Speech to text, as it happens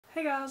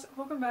Hey guys,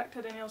 welcome back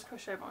to Danielle's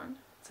Crochet Barn.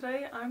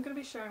 Today I'm going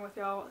to be sharing with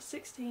y'all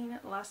 16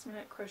 last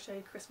minute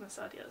crochet Christmas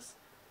ideas.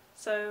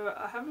 So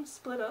I have them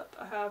split up.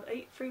 I have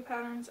 8 free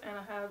patterns and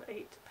I have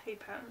 8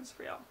 paid patterns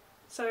for y'all.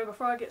 So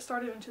before I get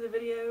started into the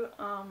video,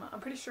 I'm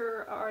pretty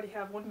sure I already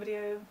have one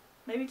video,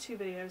 maybe 2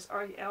 videos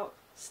already out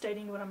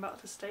stating what I'm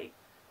about to state.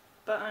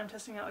 But I'm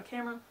testing out a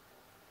camera.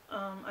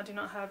 I do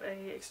not have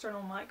an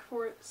external mic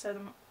for it, so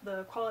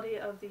the quality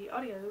of the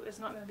audio is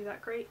not going to be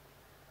that great.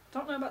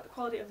 Don't know about the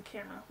quality of the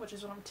camera, which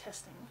is what I'm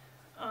testing.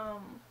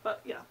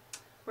 But yeah,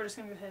 we're just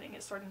going to go ahead and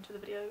get started into the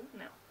video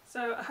now.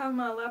 So I have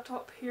my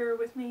laptop here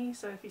with me,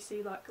 so if you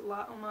see like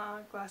light on my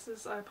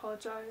glasses, I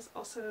apologize.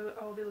 Also,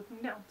 I will be looking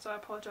down, so I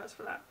apologize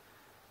for that.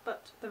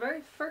 But the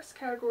very first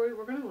category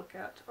we're going to look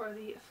at are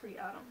the free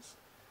items.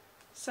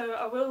 So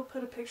I will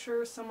put a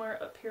picture somewhere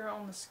up here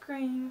on the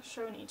screen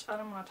showing each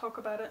item when I talk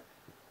about it.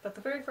 But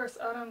the very first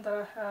item that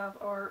I have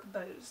are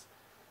bows.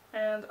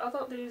 And I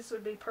thought these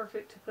would be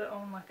perfect to put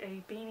on like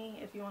a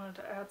beanie if you wanted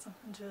to add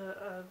something to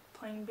a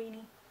plain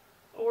beanie.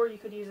 Or you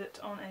could use it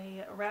on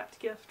a wrapped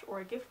gift or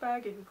a gift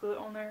bag if you glue it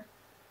on there.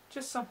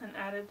 Just something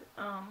added.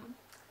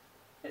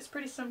 It's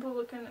pretty simple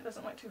looking, it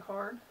doesn't look too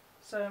hard.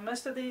 So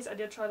most of these I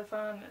did try to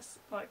find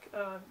like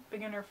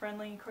beginner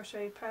friendly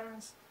crochet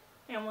patterns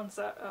and ones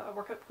that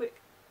work up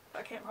quick.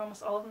 I can't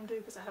promise all of them do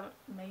because I haven't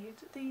made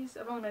these.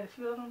 I've only made a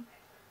few of them.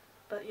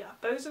 But yeah,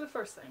 bows are the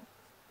first thing.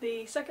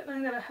 The second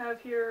thing that I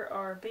have here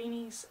are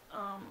beanies.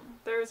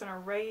 There's an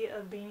array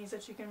of beanies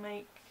that you can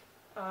make.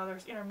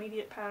 There's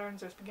intermediate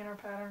patterns, there's beginner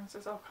patterns,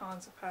 there's all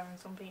kinds of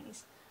patterns on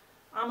beanies.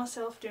 I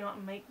myself do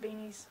not make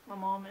beanies. My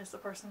mom is the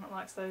person that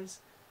likes those.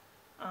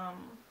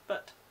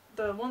 But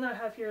the one that I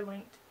have here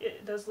linked,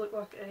 it does look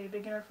like a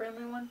beginner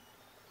friendly one.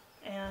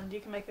 And you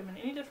can make them in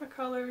any different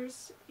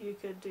colors. You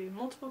could do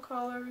multiple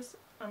colors.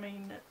 I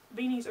mean,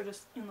 beanies are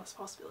just endless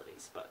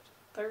possibilities, but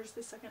there's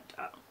the second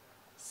item.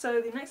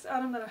 So the next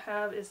item that I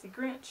have is the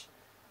Grinch.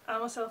 I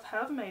myself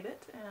have made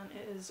it, and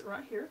it is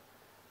right here.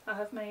 I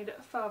have made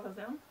 5 of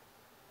them,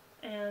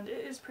 and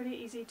it is pretty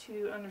easy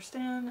to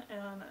understand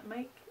and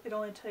make. It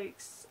only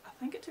takes, I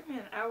think it took me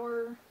an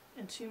hour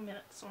and 2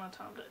 minutes when I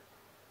timed it.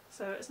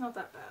 So it's not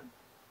that bad,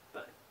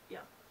 but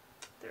yeah,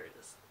 there it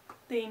is.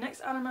 The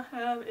next item I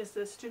have is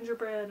this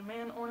gingerbread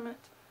man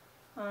ornament.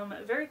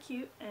 Very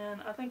cute,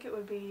 and I think it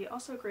would be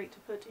also great to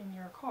put in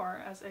your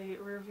car as a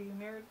rear view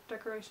mirror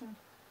decoration.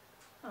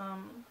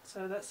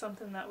 So that's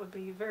something that would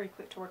be very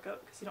quick to work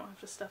up because you don't have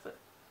to stuff it.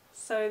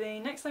 So the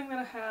next thing that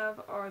I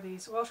have are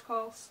these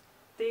washcloths.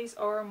 These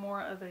are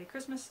more of a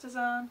Christmas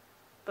design,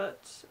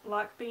 but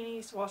like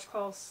beanies,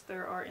 washcloths,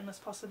 there are endless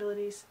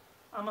possibilities.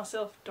 I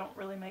myself don't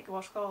really make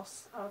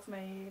washcloths. I've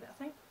made, I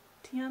think,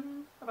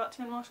 about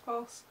 10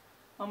 washcloths.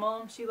 My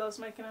mom, she loves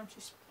making them.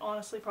 She's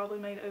honestly probably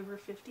made over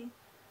 50.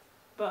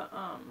 But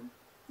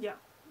yeah,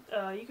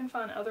 you can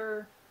find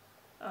other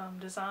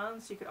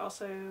designs. You could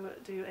also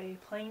do a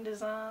plain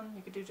design.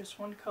 You could do just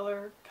one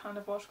color kind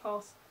of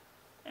washcloths,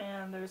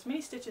 and there's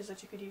many stitches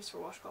that you could use for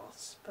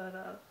washcloths.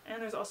 But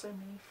and there's also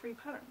many free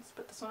patterns.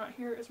 But this one right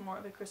here is more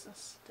of a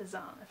Christmas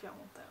design if y'all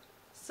want that.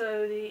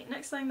 So the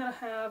next thing that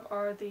I have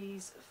are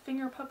these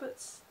finger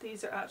puppets.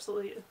 These are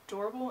absolutely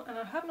adorable, and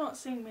I have not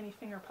seen many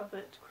finger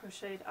puppet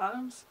crocheted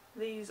items.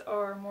 These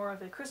are more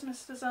of a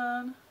Christmas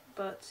design,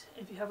 but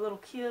if you have a little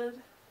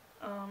kid,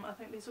 I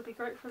think these would be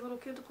great for a little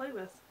kid to play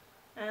with.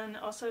 And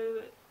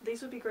also,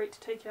 these would be great to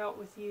take out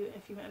with you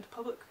if you went into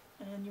public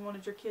and you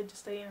wanted your kid to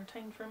stay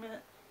entertained for a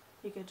minute.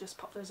 You could just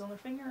pop those on their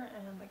finger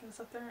and they can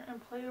sit there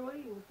and play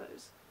away with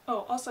those.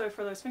 Oh, also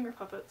for those finger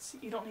puppets,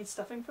 you don't need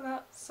stuffing for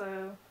that,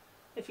 so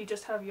if you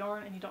just have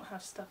yarn and you don't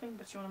have stuffing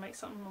but you want to make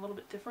something a little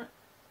bit different,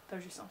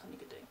 there's just something you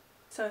could do.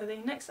 So the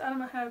next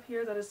item I have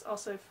here that is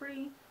also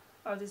free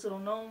are these little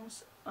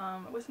gnomes.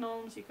 With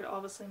gnomes, you could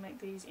obviously make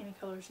these any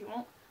colors you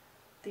want.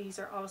 These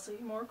are obviously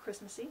more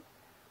Christmassy.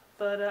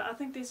 But I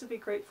think these would be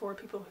great for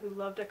people who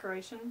love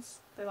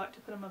decorations. They like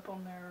to put them up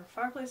on their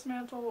fireplace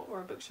mantle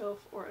or a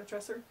bookshelf or a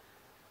dresser.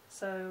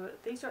 So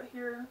these right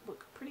here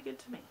look pretty good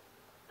to me.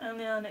 And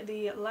then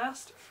the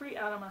last free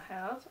item I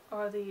have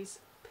are these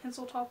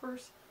pencil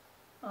toppers.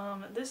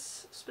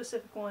 This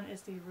specific one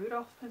is the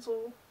Rudolph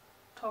pencil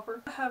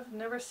topper. I have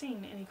never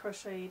seen any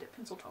crocheted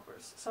pencil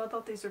toppers, so I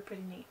thought these were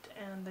pretty neat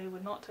and they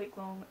would not take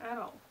long at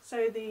all.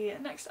 So the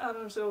next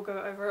items we'll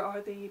go over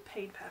are the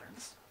paid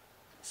patterns.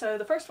 So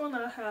the first one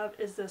that I have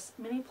is this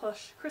mini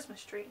plush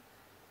Christmas tree.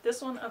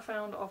 This one I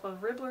found off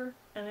of Ribbrl,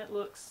 and it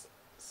looks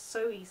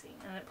so easy,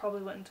 and it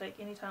probably wouldn't take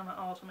any time at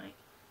all to make.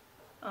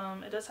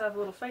 It does have a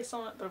little face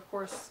on it, but of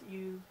course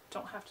you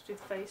don't have to do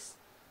the face.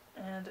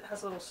 And it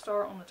has a little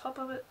star on the top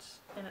of it,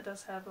 and it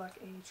does have like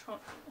a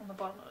trunk on the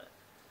bottom of it.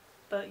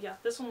 But yeah,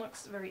 this one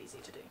looks very easy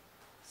to do.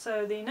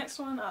 So the next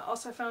one I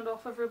also found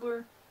off of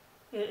Ribbrl.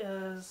 It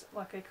is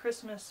like a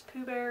Christmas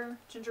Pooh Bear,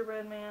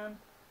 gingerbread man,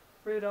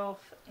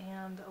 Rudolph,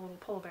 and a little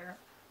polar bear.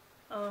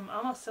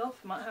 I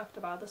myself might have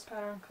to buy this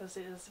pattern because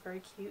it is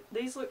very cute.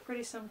 These look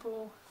pretty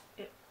simple.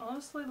 It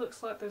honestly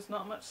looks like there's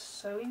not much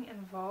sewing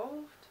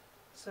involved,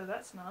 so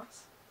that's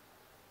nice.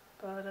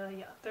 But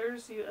yeah,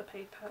 there's you a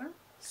paid pattern.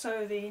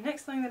 So the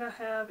next thing that I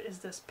have is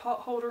this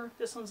pot holder.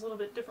 This one's a little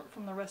bit different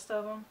from the rest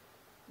of them,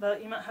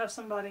 but you might have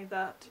somebody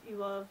that you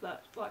love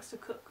that likes to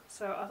cook,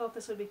 so I thought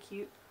this would be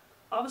cute.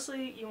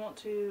 Obviously you want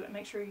to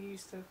make sure you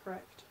use the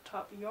correct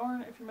top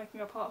yarn if you're making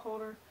a pot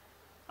holder.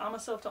 I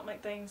myself don't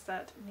make things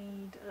that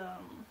need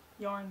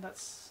yarn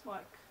that's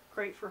like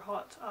great for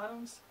hot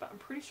items, but I'm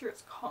pretty sure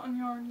it's cotton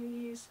yarn you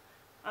use.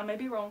 I may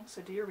be wrong,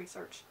 so do your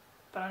research,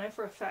 but I know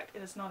for a fact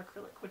it is not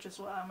acrylic, which is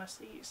what I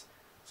mostly use.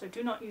 So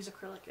do not use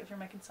acrylic if you're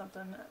making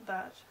something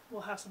that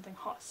will have something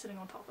hot sitting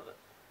on top of it.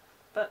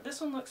 But this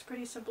one looks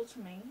pretty simple to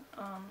me.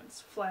 It's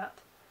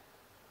flat,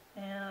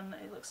 and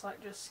it looks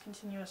like just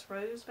continuous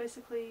rows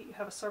basically. You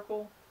have a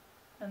circle,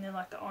 and then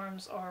like the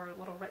arms are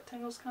little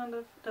rectangles kind of.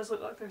 It does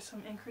look like there's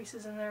some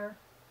increases in there,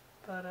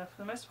 but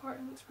for the most part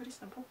it looks pretty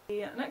simple.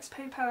 The next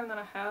paid pattern that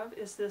I have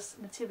is this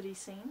nativity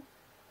scene.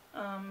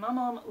 My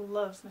mom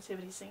loves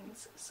nativity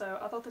scenes, so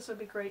I thought this would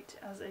be great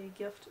as a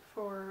gift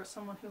for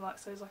someone who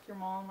likes those, like your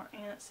mom or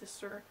aunt,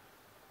 sister,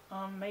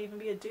 may even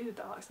be a dude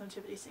that likes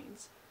nativity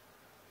scenes.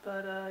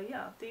 But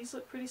yeah, these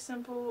look pretty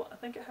simple. I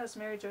think it has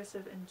Mary,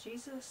 Joseph, and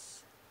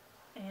Jesus,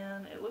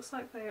 and it looks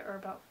like they are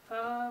about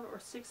 5 or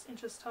 6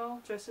 inches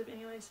tall, Joseph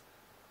anyways.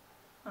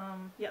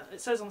 Yeah,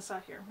 it says on the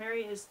side here,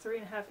 Mary is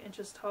 3.5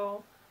 inches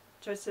tall,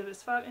 Joseph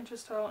is 5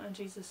 inches tall, and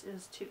Jesus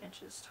is 2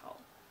 inches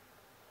tall.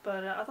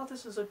 But I thought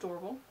this was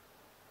adorable,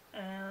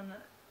 and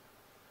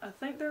I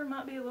think there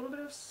might be a little bit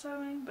of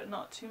sewing, but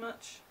not too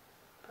much.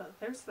 But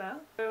there's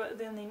that. So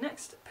then the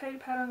next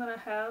paid pattern that I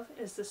have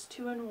is this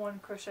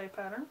 2-in-1 crochet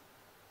pattern.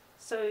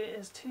 So it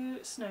is 2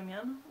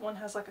 snowmen. One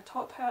has like a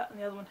top hat and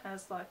the other one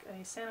has like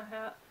a Santa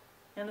hat,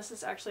 and this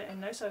is actually a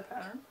no-sew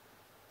pattern,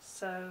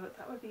 so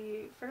that would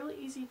be fairly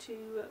easy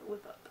to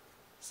whip up.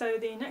 So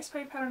the next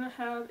paid pattern I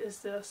have is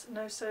this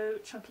no-sew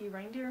chunky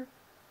reindeer.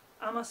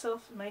 I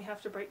myself may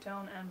have to break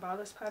down and buy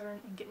this pattern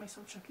and get me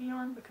some chunky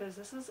yarn because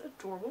this is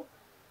adorable.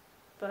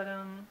 But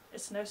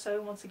it's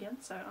no-sew once again,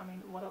 so I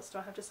mean, what else do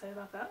I have to say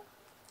about that?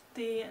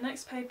 The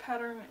next paid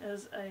pattern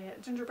is a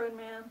gingerbread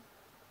man.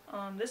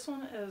 This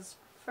one is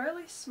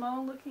fairly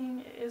small looking.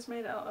 It is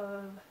made out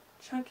of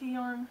chunky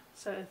yarn,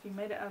 so if you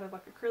made it out of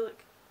like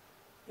acrylic,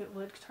 it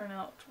would turn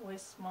out way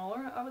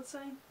smaller, I would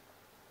say.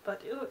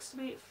 But it looks to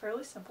be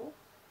fairly simple.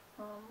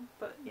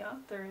 But yeah,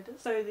 there it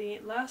is. So the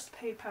last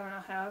paid pattern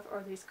I have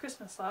are these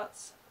Christmas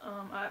lights.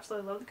 I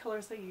absolutely love the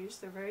colors they use.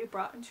 They're very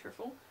bright and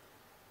cheerful.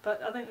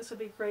 But I think this would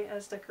be great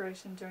as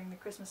decoration during the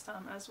Christmas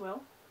time as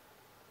well.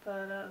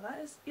 But that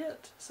is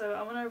it. So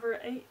I went over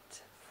 8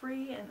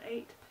 free and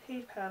 8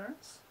 paid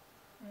patterns.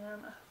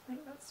 And I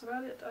think that's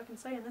about it I can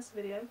say in this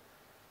video.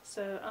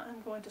 So I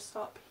am going to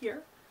stop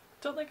here.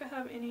 Don't think I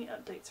have any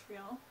updates for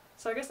y'all.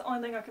 So I guess the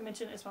only thing I can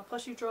mention is my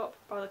plushie drop.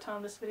 By the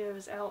time this video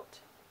is out,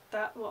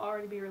 that will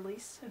already be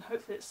released, and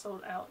hopefully it's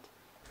sold out.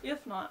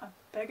 If not, I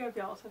beg of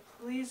y'all to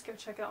please go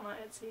check out my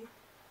Etsy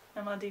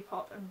and my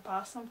Depop and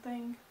buy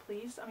something,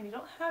 please. I mean, you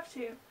don't have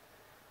to,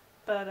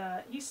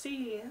 but you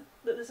see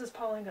that this is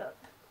piling up,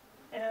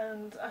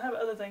 and I have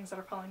other things that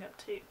are piling up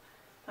too.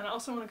 And I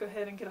also want to go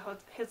ahead and get a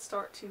head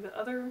start to the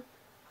other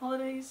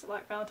holidays,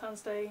 like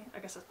Valentine's Day. I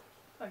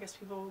guess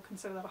people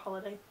consider that a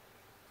holiday.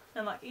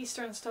 And like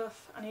Easter and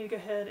stuff, I need to go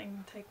ahead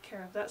and take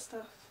care of that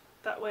stuff.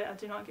 That way I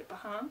do not get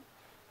behind.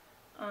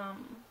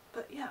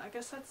 But yeah, I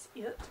guess that's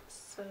it.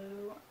 So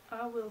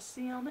I will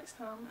see y'all next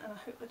time, and I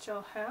hope that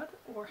y'all had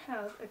or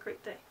have a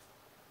great day.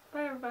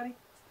 Bye everybody!